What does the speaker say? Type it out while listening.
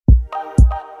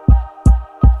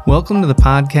Welcome to the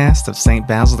podcast of St.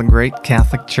 Basil the Great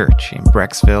Catholic Church in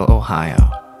Brecksville, Ohio,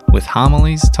 with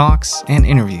homilies, talks, and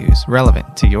interviews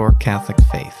relevant to your Catholic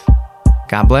faith.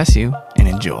 God bless you and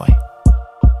enjoy.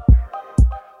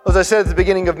 As I said at the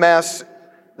beginning of Mass,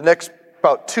 the next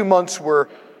about 2 months we're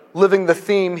living the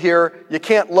theme here, you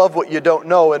can't love what you don't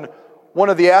know. And one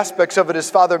of the aspects of it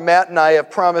is Father Matt and I have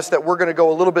promised that we're going to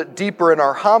go a little bit deeper in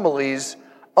our homilies,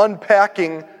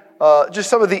 unpacking just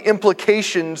some of the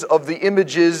implications of the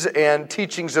images and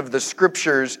teachings of the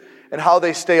Scriptures and how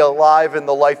they stay alive in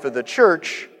the life of the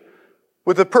Church,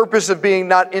 with the purpose of being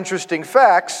not interesting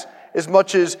facts as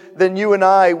much as then you and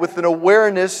I, with an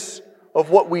awareness of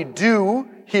what we do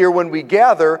here when we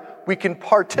gather, we can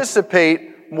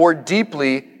participate more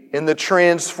deeply in the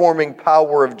transforming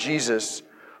power of Jesus,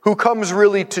 who comes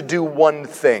really to do one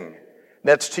thing.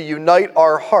 That's to unite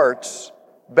our hearts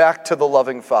back to the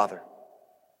loving Father.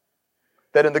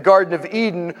 That in the Garden of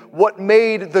Eden, what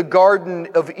made the Garden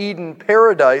of Eden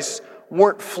paradise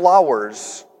weren't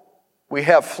flowers. We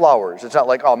have flowers. It's not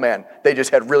like, oh man, they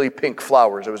just had really pink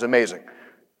flowers. It was amazing.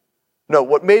 No,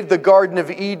 what made the Garden of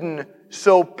Eden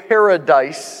so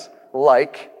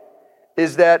paradise-like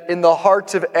is that in the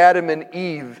hearts of Adam and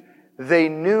Eve, they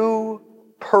knew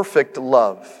perfect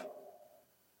love.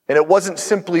 And it wasn't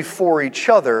simply for each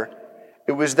other.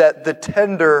 It was that the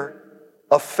tender,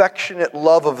 affectionate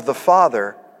love of the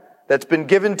Father that's been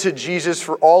given to Jesus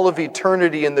for all of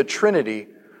eternity in the Trinity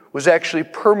was actually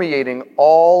permeating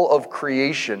all of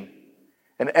creation.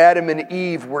 And Adam and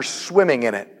Eve were swimming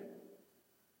in it,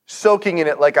 soaking in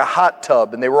it like a hot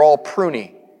tub, and they were all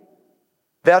pruny.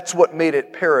 That's what made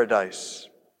it paradise.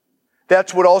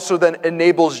 That's what also then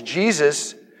enables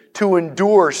Jesus to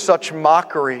endure such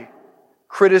mockery,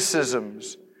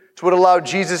 criticisms. It's what allowed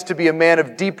Jesus to be a man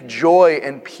of deep joy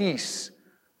and peace,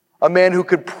 a man who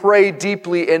could pray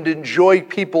deeply and enjoy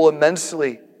people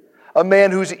immensely, a man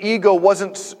whose ego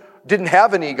didn't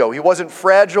have an ego. He wasn't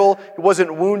fragile, he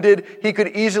wasn't wounded. He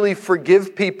could easily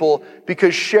forgive people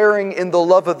because sharing in the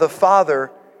love of the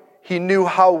Father, he knew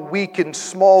how weak and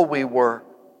small we were.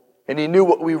 And he knew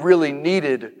what we really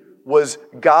needed was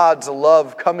God's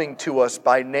love coming to us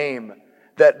by name,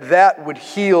 that would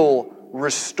heal,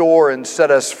 restore, and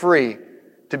set us free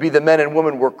to be the men and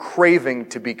women we're craving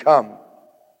to become.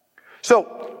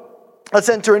 So, let's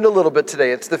enter into a little bit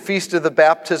today. It's the Feast of the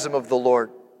Baptism of the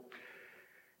Lord.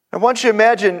 I want you to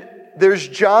imagine there's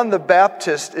John the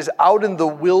Baptist is out in the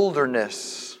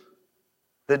wilderness,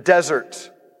 the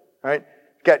desert, right?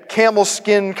 Got camel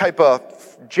skin type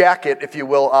of jacket, if you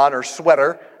will, on, or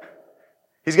sweater.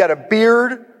 He's got a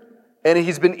beard, and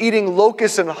he's been eating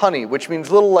locusts and honey, which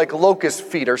means little like locust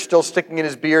feet are still sticking in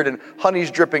his beard and honey's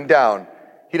dripping down.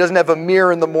 He doesn't have a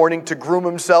mirror in the morning to groom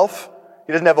himself.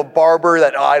 He doesn't have a barber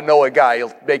that, I know a guy,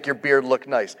 he'll make your beard look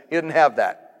nice. He didn't have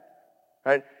that,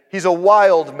 right? He's a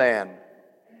wild man.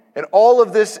 And all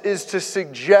of this is to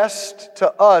suggest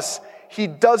to us he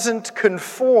doesn't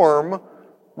conform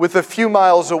with a few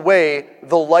miles away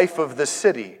the life of the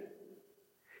city.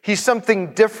 He's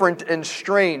something different and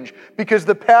strange because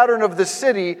the pattern of the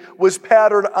city was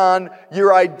patterned on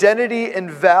your identity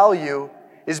and value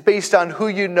is based on who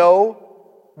you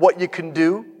know, what you can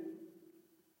do.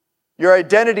 Your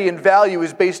identity and value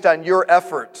is based on your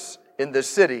efforts in the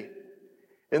city.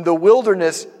 In the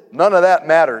wilderness, none of that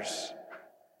matters.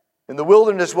 In the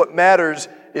wilderness, what matters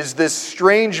is this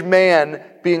strange man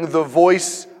being the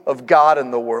voice of God in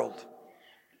the world.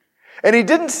 And he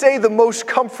didn't say the most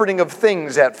comforting of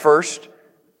things at first.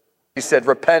 He said,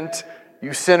 repent,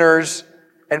 you sinners.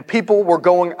 And people were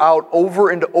going out over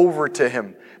and over to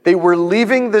him. They were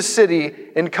leaving the city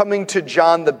and coming to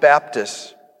John the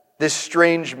Baptist, this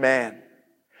strange man.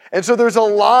 And so there's a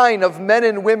line of men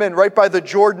and women right by the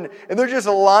Jordan, and they're just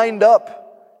lined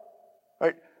up.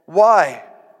 Right? Why?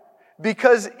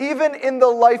 Because even in the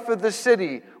life of the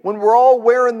city, when we're all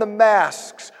wearing the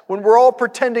masks, when we're all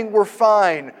pretending we're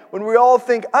fine, when we all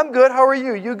think, I'm good, how are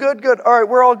you? You good? Good. All right,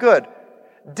 we're all good.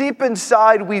 Deep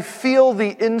inside, we feel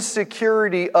the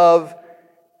insecurity of,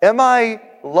 am I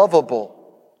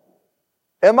lovable?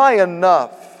 Am I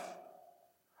enough?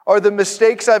 Are the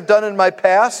mistakes I've done in my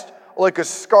past like a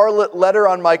scarlet letter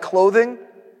on my clothing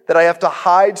that I have to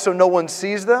hide so no one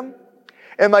sees them?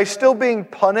 Am I still being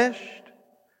punished?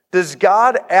 Does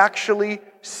God actually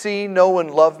see, know,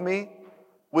 and love me?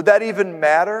 Would that even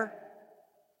matter?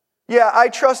 Yeah, I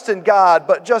trust in God,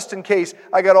 but just in case,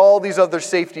 I got all these other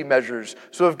safety measures.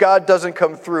 So if God doesn't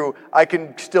come through, I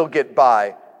can still get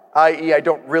by, i.e., I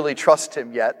don't really trust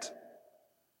him yet.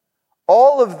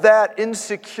 All of that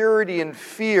insecurity and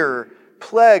fear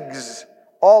plagues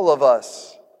all of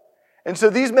us. And so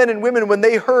these men and women, when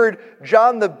they heard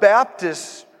John the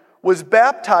Baptist was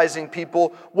baptizing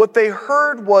people, what they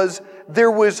heard was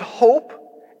there was hope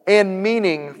and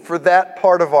meaning for that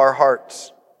part of our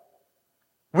hearts.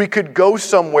 We could go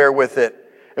somewhere with it,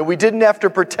 and we didn't have to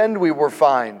pretend we were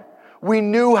fine. We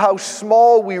knew how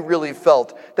small we really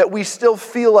felt, that we still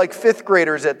feel like fifth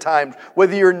graders at times,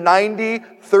 whether you're 90,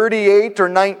 38, or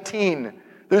 19.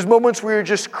 There's moments where you're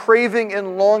just craving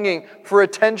and longing for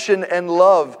attention and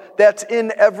love. That's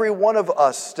in every one of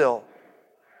us still.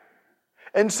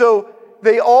 And so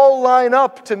they all line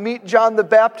up to meet John the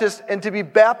Baptist and to be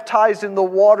baptized in the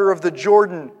water of the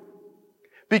Jordan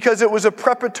because it was a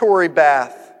preparatory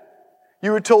bath.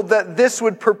 You were told that this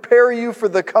would prepare you for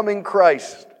the coming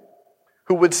Christ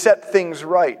who would set things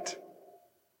right.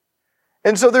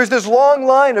 And so there's this long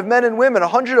line of men and women,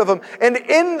 100 of them, and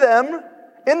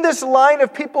in this line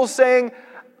of people saying,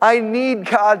 I need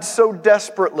God so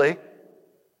desperately,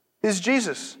 is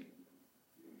Jesus.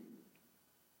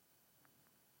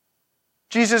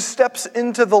 Jesus steps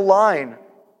into the line.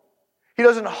 He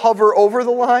doesn't hover over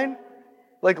the line,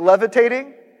 like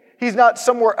levitating. He's not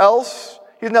somewhere else.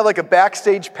 He doesn't have like a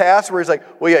backstage pass where he's like,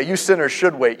 well, yeah, you sinners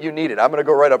should wait. You need it. I'm going to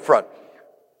go right up front.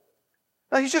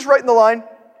 No, he's just right in the line,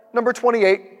 number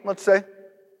 28, let's say.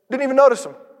 Didn't even notice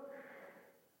him.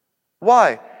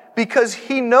 Why? Because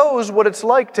he knows what it's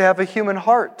like to have a human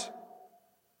heart.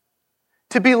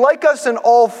 To be like us in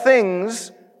all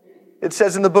things, it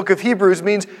says in the book of Hebrews,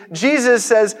 means Jesus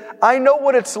says, I know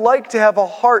what it's like to have a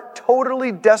heart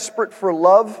totally desperate for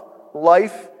love,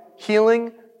 life,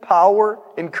 healing, power,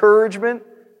 encouragement.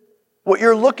 What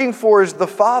you're looking for is the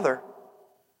Father.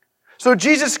 So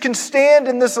Jesus can stand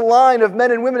in this line of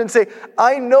men and women and say,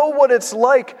 I know what it's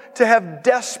like to have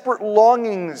desperate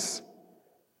longings.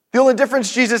 The only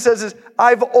difference, Jesus says, is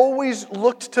I've always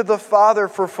looked to the Father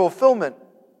for fulfillment.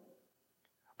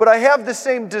 But I have the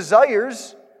same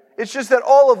desires. It's just that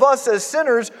all of us as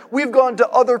sinners, we've gone to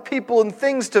other people and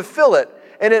things to fill it.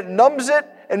 And it numbs it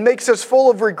and makes us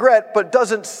full of regret, but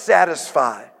doesn't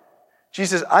satisfy.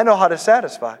 Jesus says, I know how to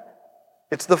satisfy.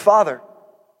 It's the Father.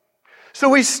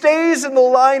 So he stays in the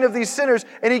line of these sinners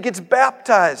and he gets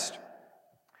baptized.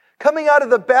 Coming out of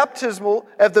the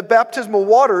baptismal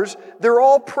waters, they're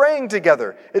all praying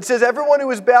together. It says everyone who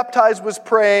was baptized was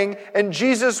praying, and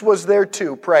Jesus was there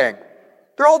too, praying.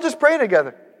 They're all just praying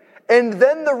together. And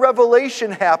then the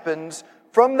revelation happens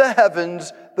from the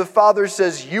heavens. The Father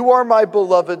says, you are my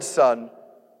beloved Son.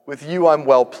 With you I'm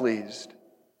well pleased.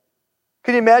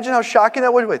 Can you imagine how shocking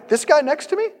that would be? Wait, this guy next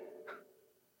to me?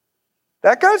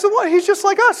 That guy's the one. He's just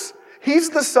like us. He's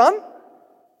the Son.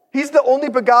 He's the only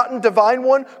begotten divine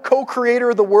one, co-creator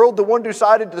of the world, the one who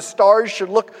decided the stars should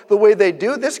look the way they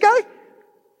do. This guy,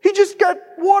 he just got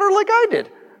water like I did.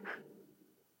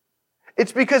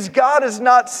 It's because God is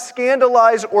not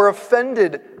scandalized or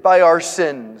offended by our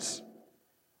sins.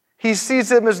 He sees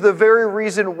them as the very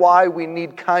reason why we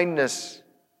need kindness,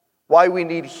 why we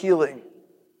need healing.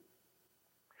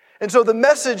 And so the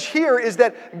message here is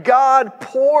that God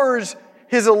pours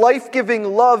His life-giving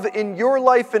love in your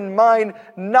life and mine,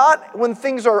 not when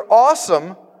things are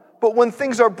awesome, but when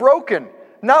things are broken.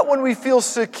 Not when we feel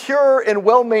secure and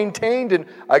well-maintained and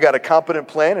I got a competent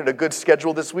plan and a good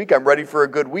schedule this week, I'm ready for a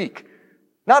good week.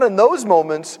 Not in those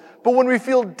moments, but when we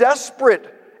feel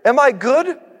desperate. Am I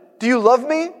good? Do you love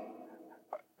me?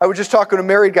 I was just talking to a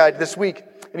married guy this week,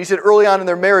 and he said early on in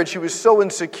their marriage, he was so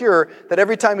insecure that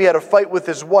every time he had a fight with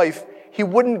his wife, he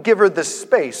wouldn't give her the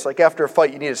space. Like after a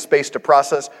fight, you need a space to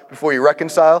process before you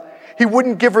reconcile. He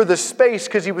wouldn't give her the space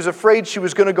because he was afraid she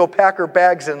was going to go pack her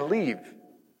bags and leave.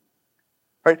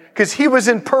 Right? Because he was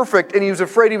imperfect and he was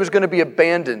afraid he was going to be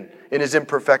abandoned in his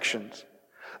imperfections.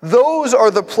 Those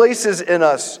are the places in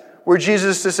us where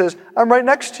Jesus just says, I'm right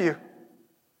next to you.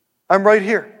 I'm right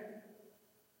here.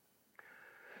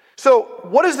 So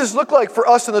what does this look like for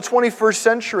us in the 21st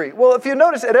century? Well, if you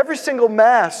notice, at every single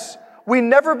Mass, we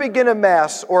never begin a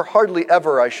Mass, or hardly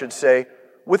ever, I should say,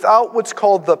 without what's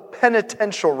called the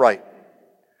penitential rite.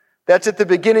 That's at the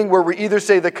beginning where we either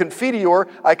say the Confiteor,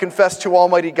 I confess to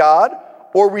Almighty God,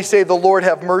 or we say the Lord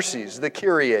have mercies, the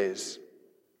Kyries.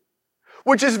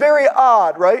 Which is very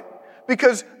odd, right?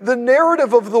 Because the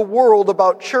narrative of the world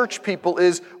about church people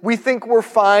is we think we're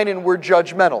fine and we're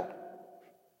judgmental.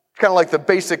 Kind of like the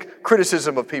basic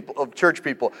criticism of church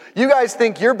people. You guys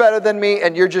think you're better than me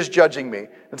and you're just judging me.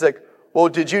 It's like, well,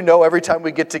 did you know every time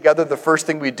we get together, the first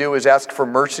thing we do is ask for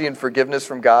mercy and forgiveness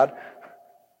from God?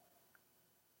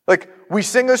 Like, we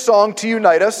sing a song to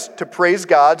unite us, to praise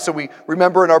God, so we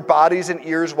remember in our bodies and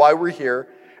ears why we're here.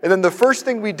 And then the first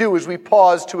thing we do is we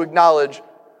pause to acknowledge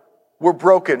we're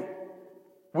broken.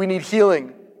 We need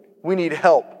healing. We need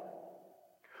help.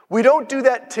 We don't do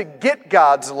that to get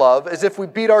God's love, as if we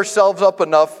beat ourselves up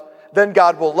enough, then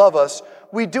God will love us.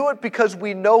 We do it because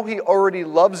we know He already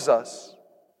loves us.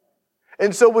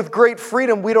 And so with great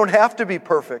freedom, we don't have to be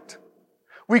perfect.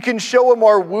 We can show Him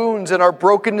our wounds and our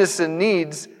brokenness and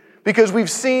needs because we've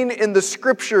seen in the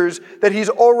Scriptures that He's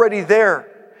already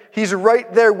there. He's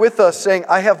right there with us saying,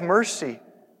 I have mercy.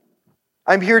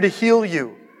 I'm here to heal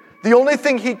you. The only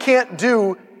thing He can't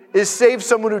do is save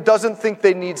someone who doesn't think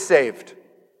they need saved.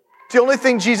 It's the only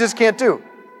thing Jesus can't do.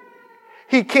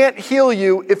 He can't heal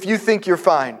you if you think you're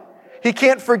fine. He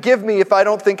can't forgive me if I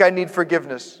don't think I need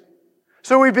forgiveness.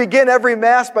 So we begin every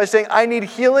Mass by saying, I need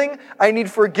healing, I need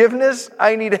forgiveness,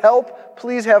 I need help,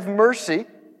 please have mercy.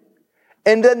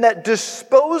 And then that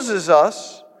disposes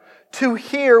us to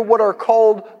hear what are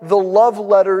called the love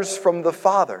letters from the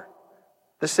Father,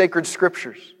 the sacred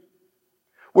Scriptures.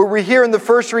 Where we hear in the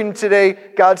first reading today,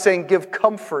 God saying, give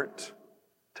comfort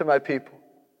to my people.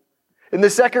 In the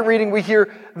second reading, we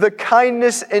hear the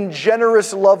kindness and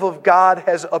generous love of God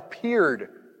has appeared.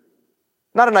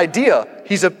 Not an idea,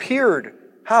 He's appeared.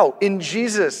 How? In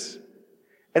Jesus.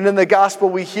 And in the gospel,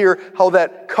 we hear how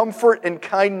that comfort and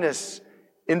kindness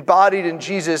embodied in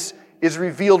Jesus is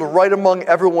revealed right among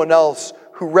everyone else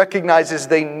who recognizes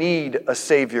they need a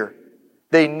Savior.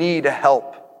 They need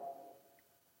help.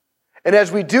 And as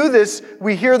we do this,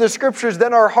 we hear the Scriptures,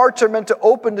 then our hearts are meant to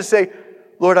open to say,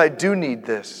 Lord, I do need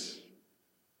this.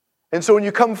 And so when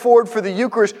you come forward for the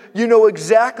Eucharist, you know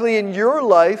exactly in your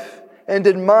life and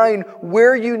in mine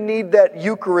where you need that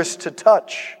Eucharist to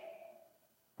touch,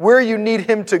 where you need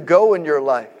Him to go in your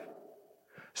life.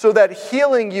 So that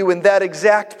healing you in that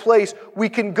exact place, we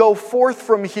can go forth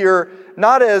from here,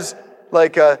 not as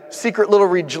like a secret little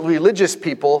religious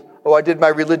people. Oh, I did my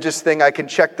religious thing, I can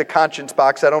check the conscience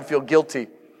box, I don't feel guilty.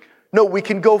 No, we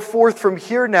can go forth from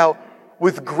here now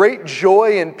with great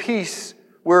joy and peace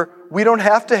where we don't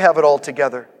have to have it all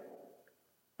together.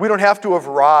 We don't have to have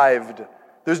arrived.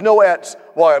 There's no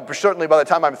certainly by the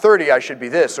time I'm 30, I should be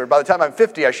this, or by the time I'm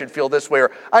 50, I should feel this way,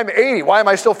 or I'm 80, why am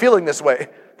I still feeling this way?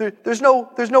 There's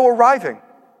no arriving.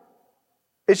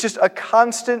 It's just a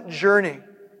constant journey.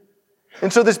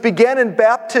 And so this began in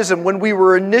baptism when we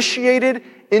were initiated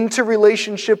into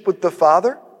relationship with the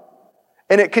Father,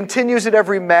 and it continues at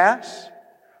every Mass.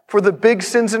 For the big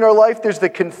sins in our life, there's the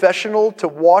confessional to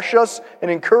wash us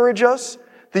and encourage us.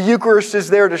 The Eucharist is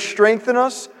there to strengthen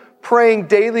us. Praying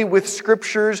daily with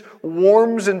Scriptures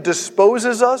warms and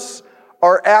disposes us.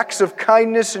 Our acts of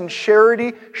kindness and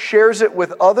charity shares it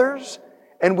with others.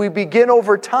 And we begin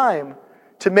over time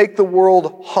to make the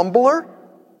world humbler,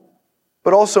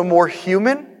 but also more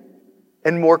human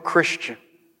and more Christian.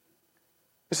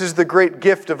 This is the great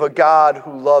gift of a God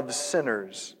who loves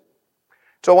sinners.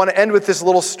 So I want to end with this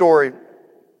little story.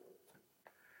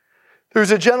 There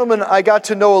was a gentleman I got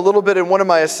to know a little bit in one of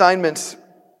my assignments. He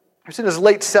was in his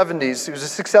late 70s. He was a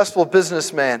successful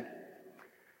businessman.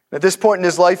 At this point in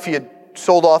his life, he had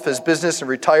sold off his business and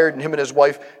retired, and him and his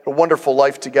wife had a wonderful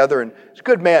life together. And he's a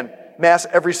good man. Mass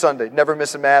every Sunday, never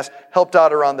miss a Mass. Helped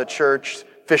out around the church,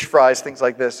 fish fries, things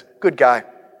like this. Good guy.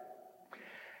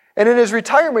 And in his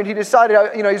retirement, he decided,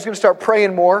 he was going to start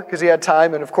praying more because he had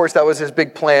time. And of course, that was his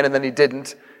big plan. And then he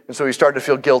didn't. And so he started to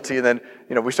feel guilty. And then,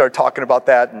 we started talking about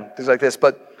that and things like this.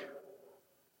 But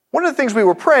one of the things he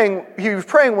was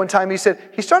praying one time, he said,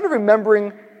 he started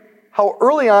remembering how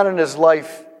early on in his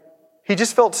life, he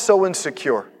just felt so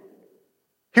insecure.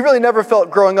 He really never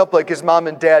felt growing up like his mom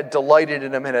and dad delighted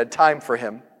in him and had time for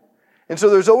him. And so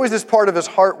there's always this part of his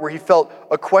heart where he felt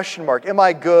a question mark. Am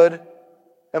I good?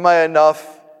 Am I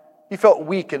enough? He felt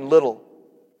weak and little.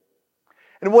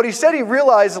 And what he said he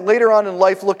realized later on in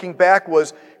life looking back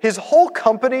was his whole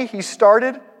company he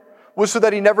started was so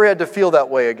that he never had to feel that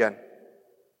way again.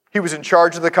 He was in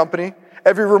charge of the company.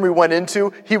 Every room he went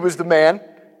into, he was the man.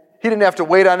 He didn't have to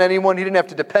wait on anyone. He didn't have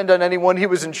to depend on anyone. He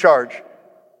was in charge.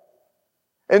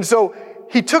 And so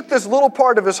he took this little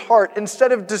part of his heart,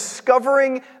 instead of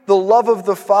discovering the love of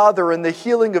the Father and the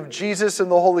healing of Jesus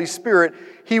and the Holy Spirit,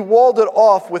 he walled it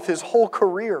off with his whole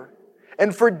career.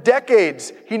 And for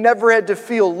decades, he never had to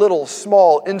feel little,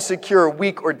 small, insecure,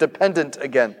 weak, or dependent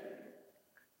again.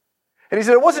 And he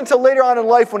said it wasn't until later on in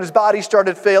life when his body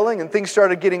started failing and things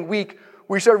started getting weak,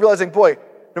 where he started realizing, boy,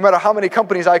 no matter how many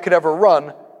companies I could ever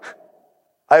run,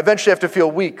 I eventually have to feel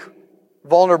weak,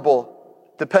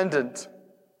 vulnerable, dependent.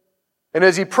 And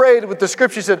as he prayed with the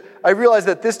Scripture, he said, I realize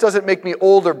that this doesn't make me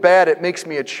old or bad, it makes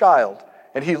me a child.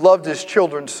 And he loved his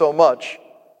children so much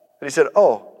that he said,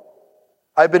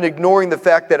 I've been ignoring the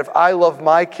fact that if I love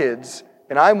my kids,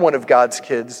 and I'm one of God's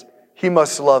kids, He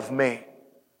must love me.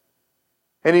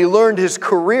 And he learned his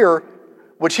career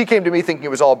which he came to me thinking it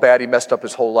was all bad. He messed up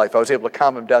his whole life. I was able to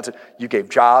calm him down and say, you gave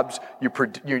jobs, you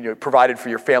provided for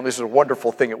your family. This is a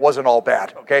wonderful thing. It wasn't all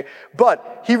bad, okay?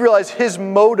 But he realized his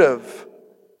motive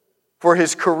for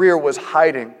his career was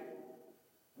hiding.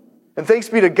 And thanks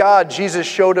be to God, Jesus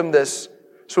showed him this.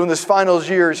 So in his final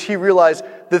years, he realized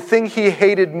the thing he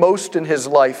hated most in his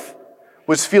life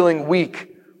was feeling weak,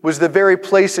 was the very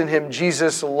place in him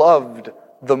Jesus loved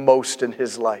the most in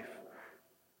his life.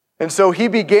 And so he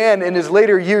began in his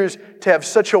later years to have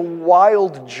such a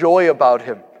wild joy about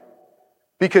him,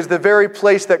 because the very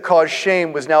place that caused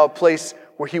shame was now a place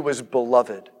where he was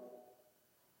beloved.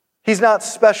 He's not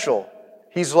special.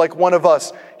 He's like one of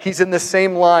us. He's in the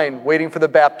same line waiting for the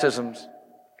baptisms.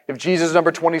 If Jesus is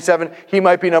number 27, he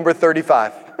might be number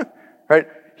 35, right?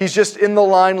 He's just in the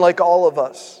line like all of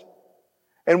us.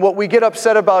 And what we get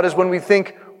upset about is when we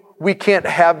think we can't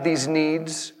have these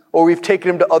needs, or we've taken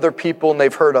them to other people and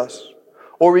they've hurt us,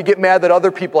 or we get mad that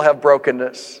other people have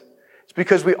brokenness. It's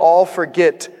because we all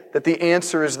forget that the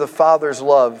answer is the Father's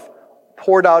love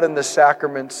poured out in the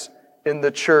sacraments, in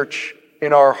the church,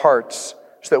 in our hearts,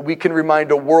 so that we can remind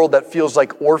a world that feels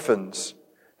like orphans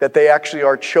that they actually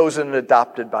are chosen and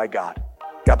adopted by God.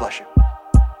 God bless you.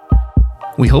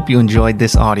 We hope you enjoyed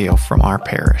this audio from our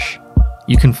parish.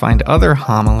 You can find other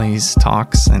homilies,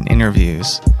 talks, and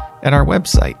interviews at our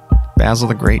website,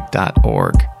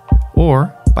 basilthegreat.org,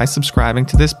 or by subscribing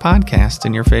to this podcast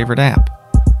in your favorite app.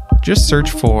 Just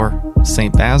search for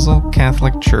St. Basil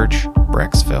Catholic Church,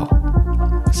 Brecksville.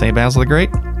 St. Basil the Great,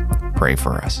 pray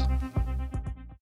for us.